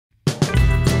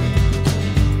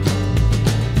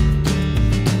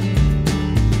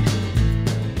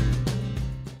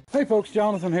Hey folks,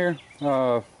 Jonathan here.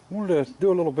 Wanted to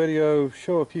do a little video,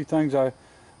 show a few things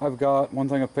I've got. One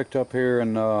thing I picked up here,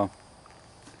 and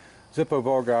Zippo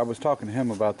Varga, I was talking to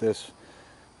him about this.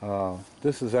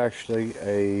 This is actually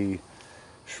a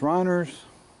Shriner's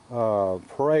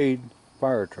Parade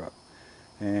fire truck,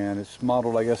 and it's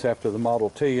modeled, I guess, after the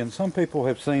Model T. And some people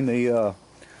have seen the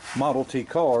Model T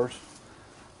cars,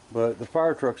 but the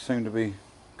fire trucks seem to be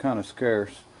kind of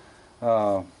scarce.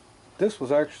 This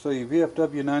was actually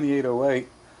VFW 9808,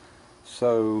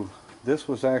 so this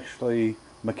was actually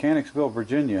Mechanicsville,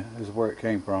 Virginia is where it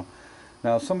came from.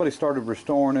 Now somebody started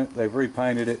restoring it, they've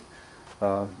repainted it,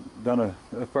 done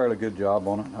a fairly good job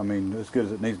on it. I mean, as good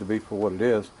as it needs to be for what it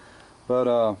is,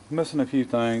 but missing a few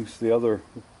things. The other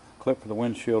clip for the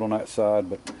windshield on that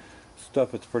side, but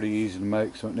stuff that's pretty easy to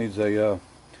make, so it needs a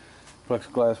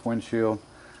plexiglass windshield.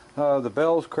 The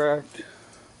bell's cracked,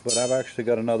 but I've actually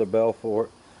got another bell for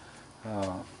it.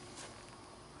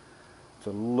 It's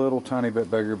a little tiny bit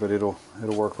bigger, but it'll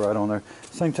work right on there.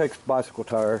 This thing takes bicycle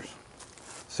tires,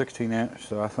 16-inch,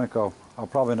 so I think I'll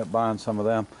probably end up buying some of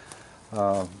them.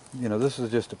 You know, this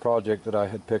is just a project that I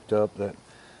had picked up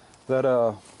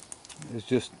that is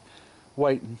just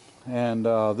waiting. And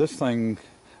this thing,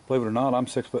 believe it or not, I'm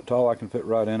 6 foot tall. I can fit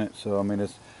right in it. So I mean,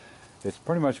 it's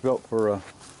pretty much built for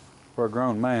a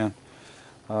grown man.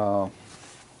 But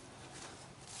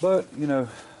you know,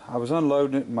 I was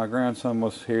unloading it, and my grandson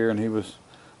was here, and he was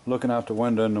looking out the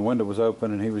window, and the window was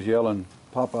open, and he was yelling,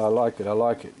 "Papa, I like it, I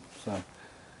like it." So,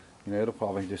 you know, it'll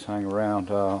probably just hang around.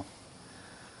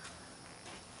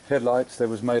 Headlights, they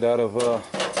was made out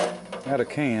of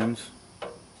cans.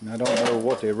 And I don't know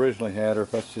what they originally had, or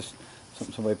if that's just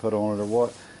something somebody put on it or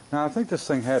what. Now, I think this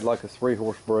thing had like a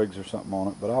 3-horse Briggs or something on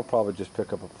it, but I'll probably just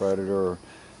pick up a Predator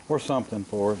or something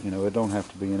for it. You know, it don't have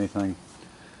to be anything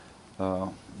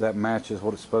that matches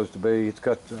what it's supposed to be. It's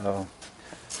got a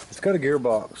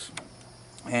gearbox,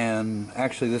 and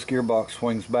actually this gearbox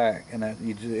swings back, and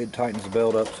it tightens the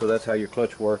belt up, so that's how your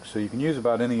clutch works. So you can use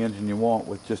about any engine you want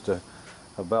with just a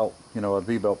belt, you know, a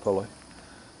V-belt pulley.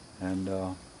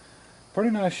 And pretty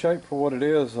nice shape for what it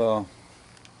is. I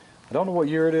don't know what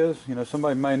year it is. You know,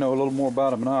 somebody may know a little more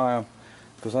about them than I am,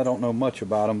 because I don't know much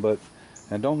about them,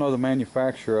 and don't know the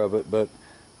manufacturer of it. But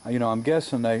you know, I'm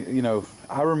guessing they, you know,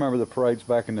 I remember the parades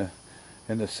back in the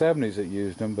 70s that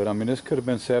used them, but I mean, this could have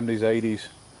been 70s, 80s,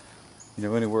 you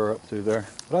know, anywhere up through there.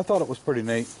 But I thought it was pretty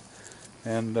neat,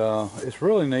 and it's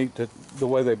really neat that the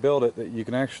way they built it, that you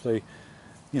can actually,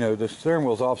 you know, the steering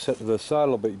wheel's offset to the side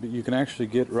a little bit, but you can actually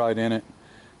get right in it,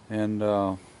 and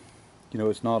you know,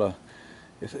 it's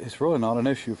really not an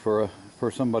issue for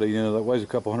somebody, you know, that weighs a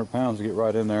couple hundred pounds to get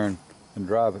right in there and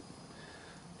drive it.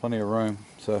 Plenty of room.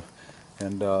 So.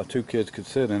 And 2 kids could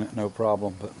sit in it, no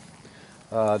problem.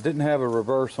 But didn't have a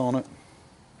reverse on it,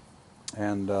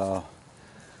 and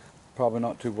probably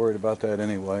not too worried about that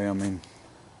anyway. I mean,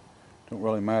 don't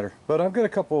really matter. But I've got a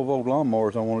couple of old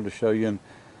lawnmowers I wanted to show you and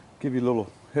give you a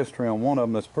little history on one of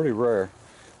them that's pretty rare.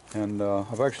 And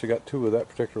I've actually got 2 of that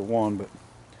particular one, but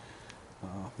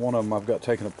one of them I've got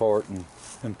taken apart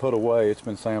and put away. It's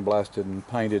been sandblasted and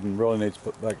painted and really needs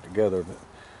put back together. But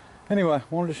anyway,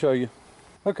 wanted to show you.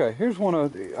 Okay, here's one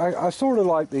of I sort of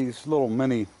like these little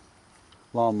mini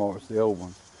lawnmowers, the old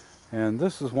ones, and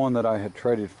this is one that I had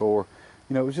traded for.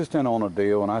 You know, it was just in on a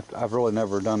deal, and I've really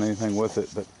never done anything with it,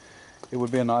 but it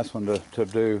would be a nice one to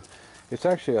do. It's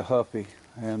actually a Huffy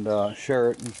and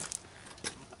Sheraton,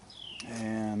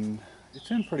 and it's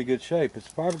in pretty good shape. It's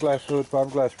fiberglass hood,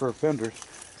 fiberglass rear fenders.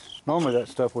 Normally that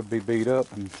stuff would be beat up,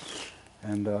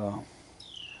 and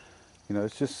you know,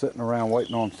 it's just sitting around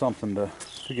waiting on something to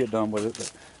get done with it.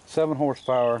 But 7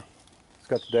 horsepower, it's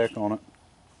got the deck on it.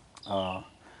 You know,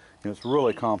 it's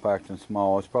really compact and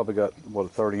small. It's probably got, what, a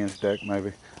 30-inch deck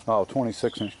maybe. Oh,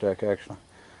 26-inch deck actually.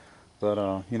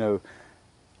 But you know,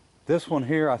 this one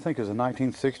here I think is a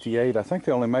 1968. I think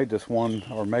they only made this 1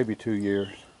 or maybe 2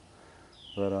 years.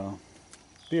 But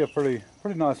be a pretty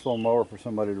nice little mower for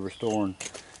somebody to restore and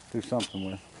do something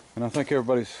with. And I think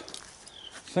everybody's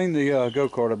seen the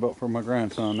go-kart I built for my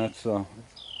grandson. That's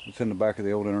it's in the back of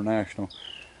the old International.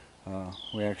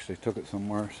 We actually took it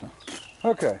somewhere. So,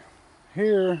 okay,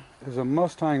 here is a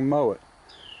Mustang Mowet,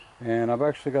 and I've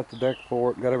actually got the deck for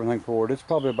it, got everything for it. It's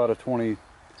probably about a 20,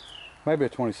 maybe a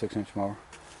 26-inch mower,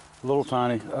 a little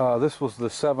tiny. This was the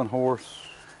 7 horse,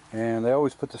 and they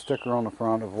always put the sticker on the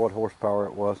front of what horsepower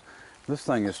it was. This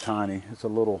thing is tiny. It's a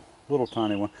little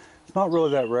tiny one. It's not really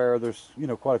that rare. There's, you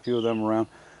know, quite a few of them around.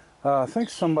 I think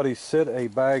somebody set a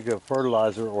bag of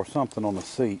fertilizer or something on the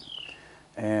seat,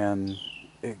 and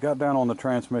it got down on the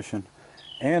transmission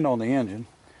and on the engine.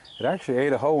 It actually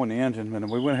ate a hole in the engine, and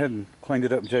we went ahead and cleaned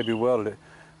it up and JB welded it.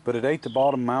 but it ate the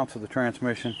bottom mounts of the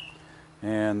transmission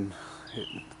and it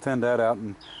thinned that out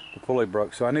and the pulley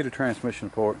broke. So I need a transmission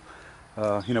for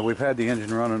it. You know, we've had the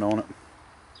engine running on it.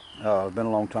 Been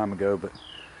a long time ago,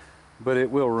 but it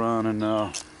will run, and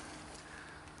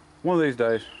one of these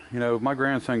days, you know, if my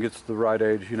grandson gets to the right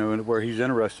age, you know, where he's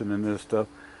interested in this stuff,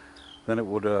 then it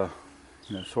would, you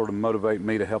know, sort of motivate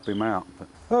me to help him out. But,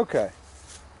 okay,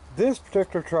 this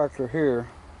particular tractor here,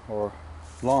 or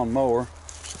lawn mower,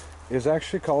 is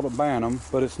actually called a Bantam,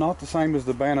 but it's not the same as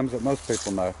the Bantams that most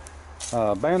people know.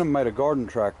 Bantam made a garden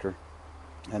tractor,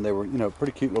 and they were, you know,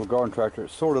 pretty cute little garden tractor.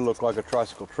 It sort of looked like a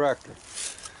tricycle tractor.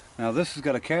 Now this has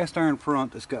got a cast iron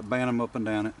front that's got Bantam up and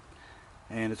down it,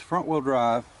 and it's front wheel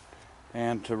drive,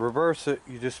 and to reverse it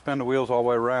you just spin the wheels all the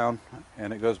way around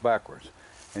and it goes backwards,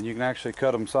 and you can actually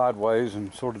cut them sideways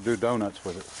and sort of do donuts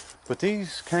with it. But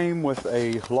these came with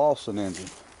a Lawson engine,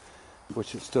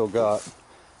 which it still got,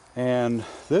 and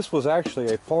this was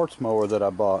actually a parts mower that I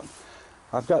bought.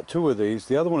 I've got two of these.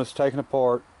 The other one is taken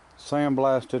apart,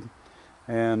 sandblasted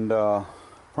and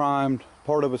primed,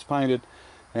 part of it's painted,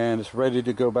 and it's ready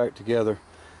to go back together.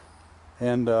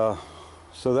 And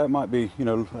so that might be, you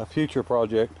know, a future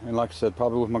project, and like I said,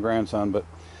 probably with my grandson. But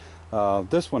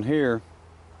this one here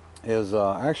is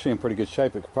actually in pretty good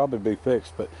shape. It could probably be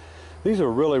fixed, but these are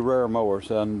really rare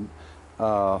mowers, and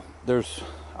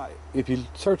if you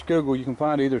search Google, you can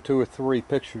find either 2 or 3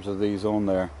 pictures of these on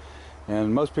there,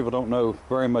 and most people don't know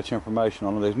very much information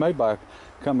on them. They're made by a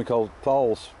company called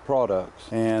Falls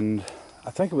Products, and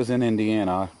I think it was in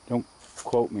Indiana. Don't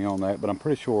quote me on that, but I'm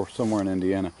pretty sure somewhere in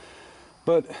Indiana.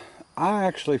 But I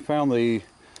actually found the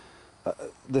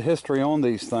history on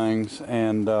these things,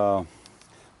 and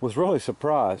was really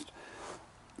surprised.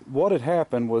 What had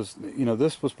happened was, you know,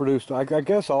 this was produced, I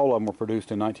guess all of them were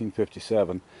produced in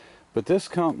 1957, but this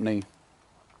company,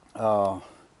 from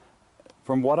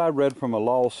what I read from a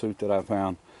lawsuit that I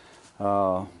found,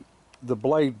 the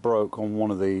blade broke on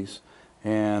one of these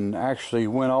and actually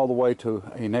went all the way to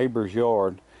a neighbor's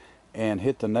yard and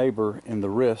hit the neighbor in the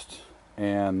wrist,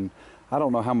 and I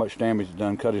don't know how much damage it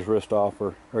done, cut his wrist off,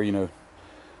 or you know,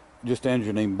 just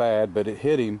injured him bad, but it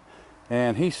hit him,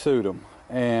 and he sued him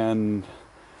and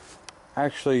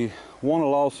actually won a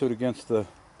lawsuit against the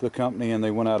company, and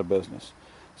they went out of business.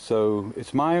 So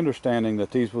it's my understanding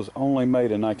that these was only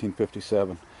made in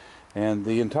 1957, and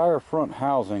the entire front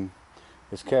housing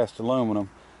is cast aluminum.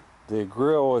 The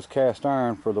grill is cast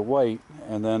iron for the weight,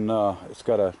 and then it's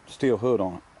got a steel hood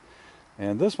on it.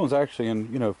 And this one's actually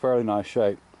in, you know, fairly nice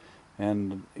shape.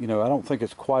 And, you know, I don't think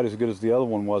it's quite as good as the other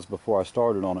one was before I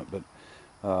started on it, but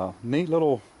neat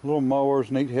little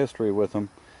mowers, neat history with them.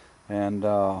 And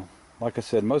like I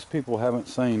said, most people haven't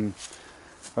seen,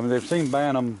 I mean, they've seen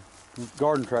Bantam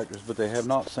garden tractors, but they have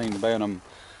not seen Bantam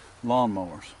lawn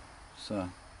mowers. So,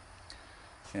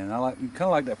 and I kind of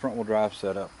like that front wheel drive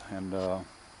setup. And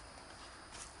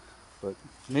but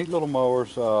neat little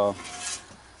mowers.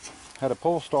 Had a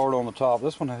pull start on the top.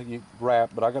 This one had you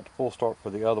wrap, but I got the pull start for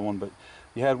the other one. But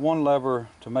you had one lever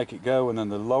to make it go, and then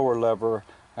the lower lever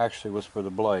actually was for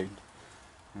the blade,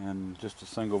 and just a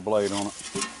single blade on it.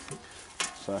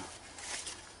 So,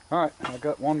 all right, I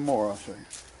got one more. I'll show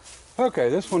you. Okay,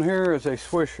 this one here is a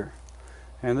Swisher,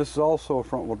 and this is also a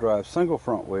front wheel drive, single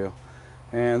front wheel,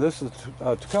 and this is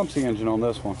a Tecumseh engine on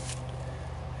this one.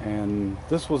 And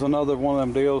this was another one of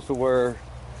them deals to where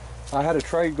I had a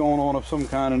trade going on of some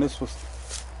kind, and this was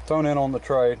thrown in on the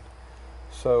trade.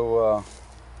 So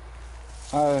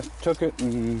I took it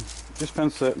and just been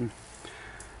sitting.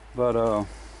 But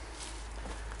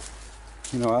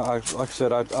you know, like I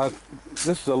said, this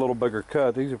is a little bigger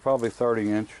cut. These are probably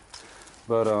 30-inch,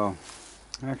 but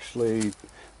actually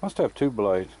must have 2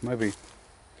 blades, maybe.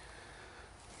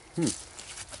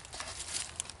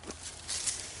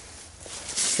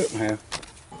 Shouldn't have.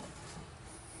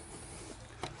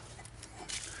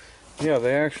 Yeah,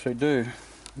 they actually do.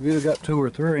 You've either got 2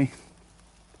 or 3.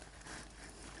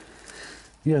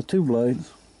 Yeah, 2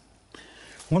 blades.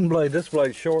 One blade, this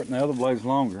blade's short and the other blade's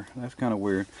longer. That's kind of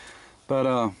weird.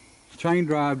 But chain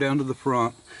drive down to the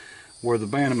front, where the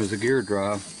Bantam is a gear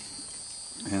drive.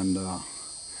 And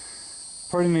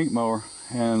pretty neat mower.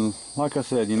 And like I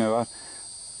said, you know,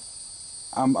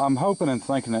 I'm hoping and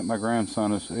thinking that my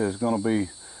grandson is going to be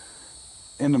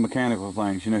into mechanical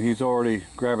things. You know, he's already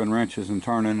grabbing wrenches and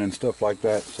turning and stuff like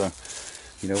that. So,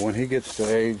 you know, when he gets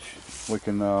to age, we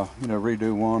can, you know,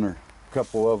 redo one or a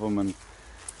couple of them, and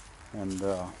you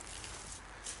know,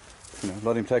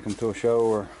 let him take them to a show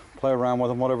or play around with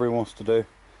them, whatever he wants to do.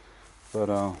 But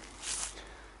you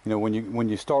know, when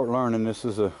you start learning, this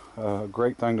is a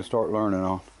great thing to start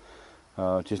learning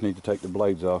on. Just need to take the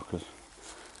blades off, because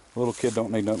Little kid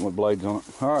don't need nothing with blades on it.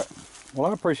 Alright, well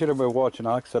I appreciate everybody watching.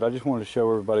 Like I said, I just wanted to show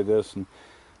everybody this, and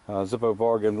Zippo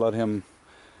Vargan, let him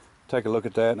take a look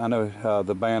at that. I know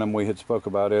the Bantam, we had spoke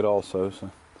about it also.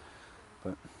 So,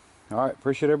 but alright,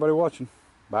 appreciate everybody watching.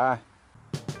 Bye.